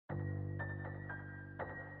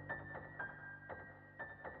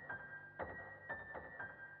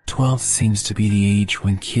12 seems to be the age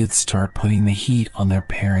when kids start putting the heat on their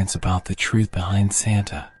parents about the truth behind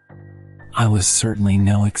Santa. I was certainly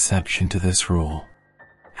no exception to this rule.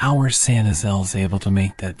 How were Santa's elves able to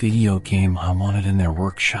make that video game I wanted in their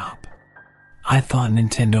workshop? I thought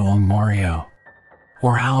Nintendo owned Mario.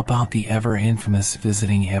 Or how about the ever-infamous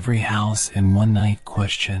visiting every house in one night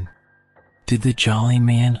question? Did the Jolly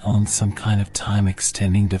Man own some kind of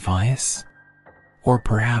time-extending device? Or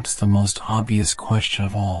perhaps the most obvious question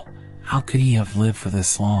of all, how could he have lived for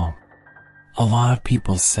this long? A lot of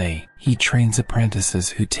people say he trains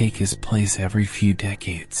apprentices who take his place every few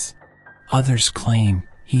decades. Others claim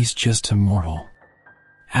he's just immortal.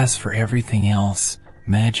 As for everything else,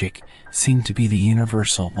 magic seemed to be the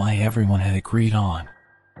universal lie everyone had agreed on.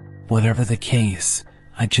 Whatever the case,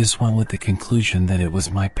 I just went with the conclusion that it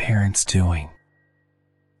was my parents' doing.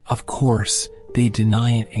 Of course, they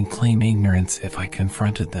deny it and claim ignorance if I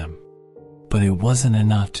confronted them. But it wasn't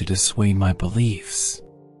enough to dissuade my beliefs.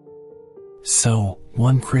 So,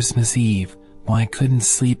 one Christmas Eve, while I couldn't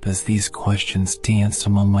sleep as these questions danced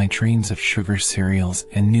among my dreams of sugar cereals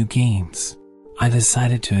and new games, I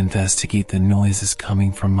decided to investigate the noises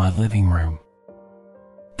coming from my living room.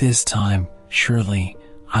 This time, surely,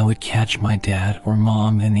 I would catch my dad or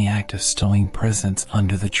mom in the act of stowing presents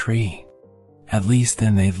under the tree. At least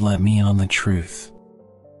then they'd let me in on the truth.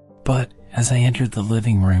 But, as I entered the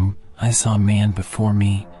living room, I saw a man before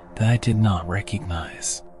me that I did not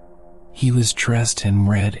recognize. He was dressed in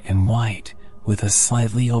red and white, with a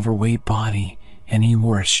slightly overweight body, and he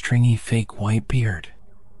wore a stringy fake white beard.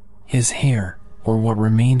 His hair, or what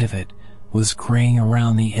remained of it, was graying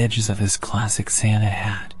around the edges of his classic Santa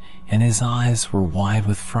hat, and his eyes were wide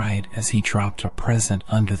with fright as he dropped a present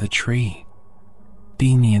under the tree.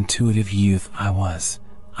 Being the intuitive youth I was,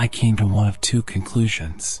 I came to one of two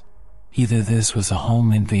conclusions. Either this was a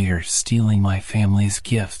home invader stealing my family's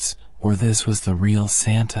gifts, or this was the real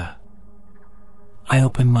Santa. I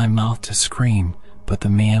opened my mouth to scream, but the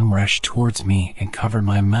man rushed towards me and covered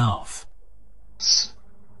my mouth.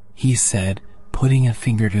 He said, putting a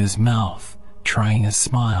finger to his mouth, trying a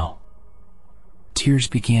smile. Tears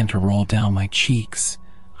began to roll down my cheeks.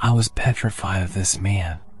 I was petrified of this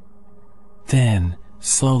man. Then,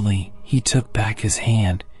 slowly, he took back his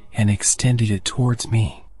hand and extended it towards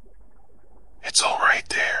me. It's all right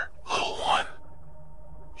there, little one.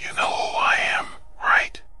 You know who I am,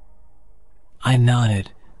 right? I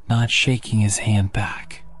nodded, not shaking his hand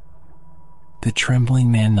back. The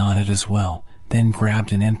trembling man nodded as well, then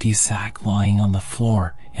grabbed an empty sack lying on the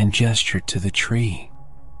floor and gestured to the tree.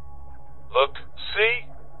 Look, see?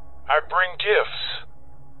 I bring gifts.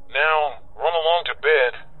 Now, run along to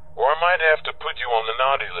bed, or I might have to put you on the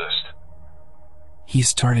naughty list. He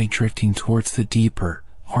started drifting towards the deeper,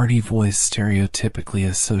 hearty voice stereotypically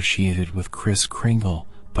associated with Kris Kringle,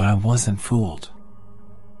 but I wasn't fooled.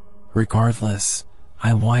 Regardless,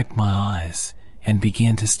 I wiped my eyes and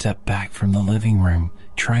began to step back from the living room,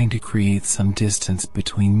 trying to create some distance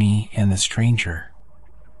between me and the stranger.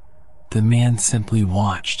 The man simply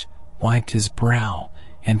watched, wiped his brow,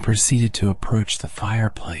 and proceeded to approach the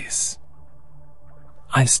fireplace.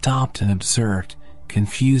 I stopped and observed,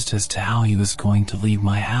 confused as to how he was going to leave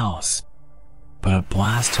my house. But a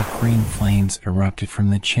blast of green flames erupted from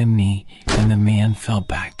the chimney, and the man fell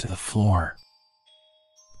back to the floor.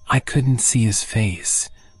 I couldn't see his face,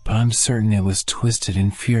 but I'm certain it was twisted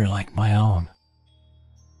in fear like my own.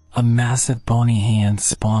 A massive bony hand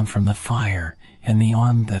spawned from the fire, and the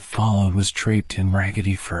arm that followed was draped in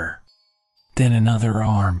raggedy fur. Then another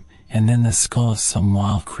arm, and then the skull of some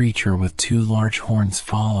wild creature with two large horns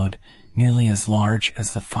followed, nearly as large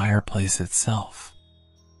as the fireplace itself.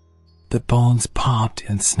 The bones popped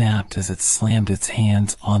and snapped as it slammed its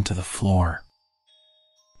hands onto the floor.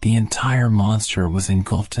 The entire monster was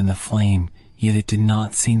engulfed in the flame, yet it did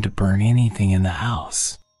not seem to burn anything in the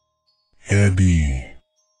house. Eddie,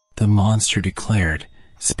 the monster declared,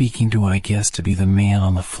 speaking to what I guessed to be the man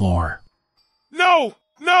on the floor. No!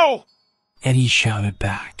 No! Eddie shouted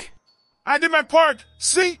back. I did my part,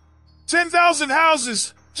 see? 10,000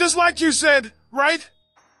 houses, just like you said, right?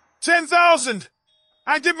 10,000!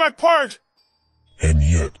 I did my part! And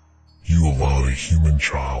yet, you allowed a human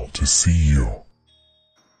child to see you.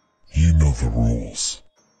 You know the rules.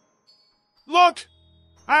 Look!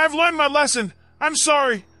 I have learned my lesson. I'm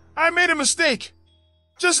sorry. I made a mistake.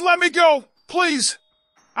 Just let me go, please.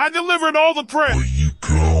 I delivered all the prey. Let you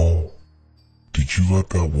go? Did you let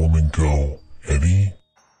that woman go, Eddie?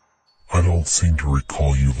 I don't seem to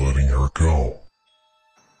recall you letting her go.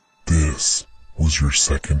 This was your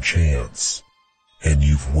second chance, and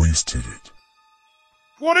you've wasted it.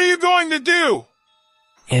 What are you going to do?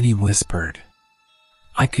 Eddie whispered.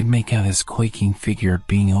 I could make out his quaking figure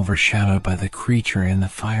being overshadowed by the creature in the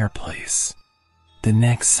fireplace. The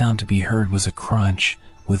next sound to be heard was a crunch,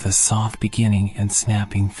 with a soft beginning and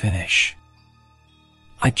snapping finish.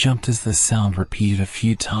 I jumped as the sound repeated a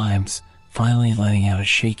few times, finally letting out a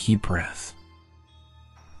shaky breath.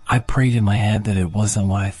 I prayed in my head that it wasn't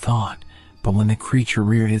what I thought, but when the creature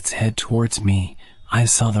reared its head towards me, I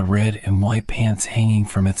saw the red and white pants hanging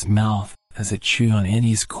from its mouth as it chewed on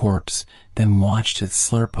Eddie's corpse, then watched it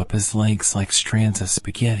slurp up his legs like strands of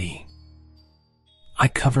spaghetti. I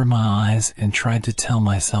covered my eyes and tried to tell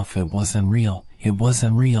myself it wasn't real, it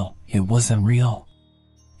wasn't real, it wasn't real.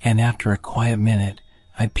 And after a quiet minute,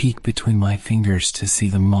 I peeked between my fingers to see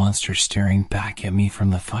the monster staring back at me from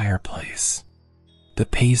the fireplace. The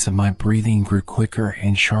pace of my breathing grew quicker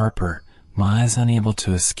and sharper, my eyes unable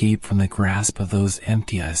to escape from the grasp of those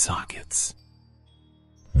empty eye sockets.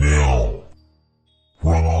 Now,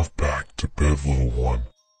 run off back to bed, little one,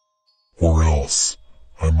 or else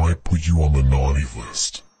I might put you on the naughty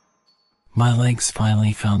list. My legs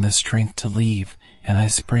finally found the strength to leave, and I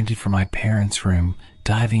sprinted for my parents' room,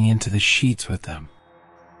 diving into the sheets with them.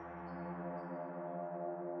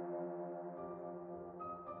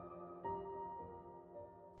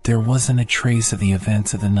 There wasn't a trace of the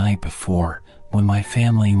events of the night before when my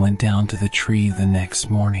family went down to the tree the next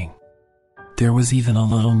morning. There was even a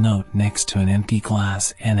little note next to an empty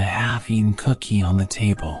glass and a half-eaten cookie on the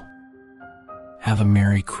table. Have a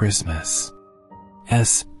Merry Christmas.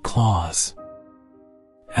 S. Claus.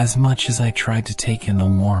 As much as I tried to take in the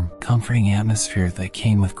warm, comforting atmosphere that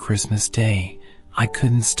came with Christmas Day, I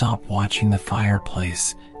couldn't stop watching the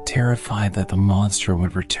fireplace, terrified that the monster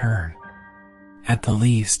would return. At the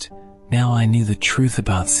least, now I knew the truth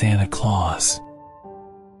about Santa Claus.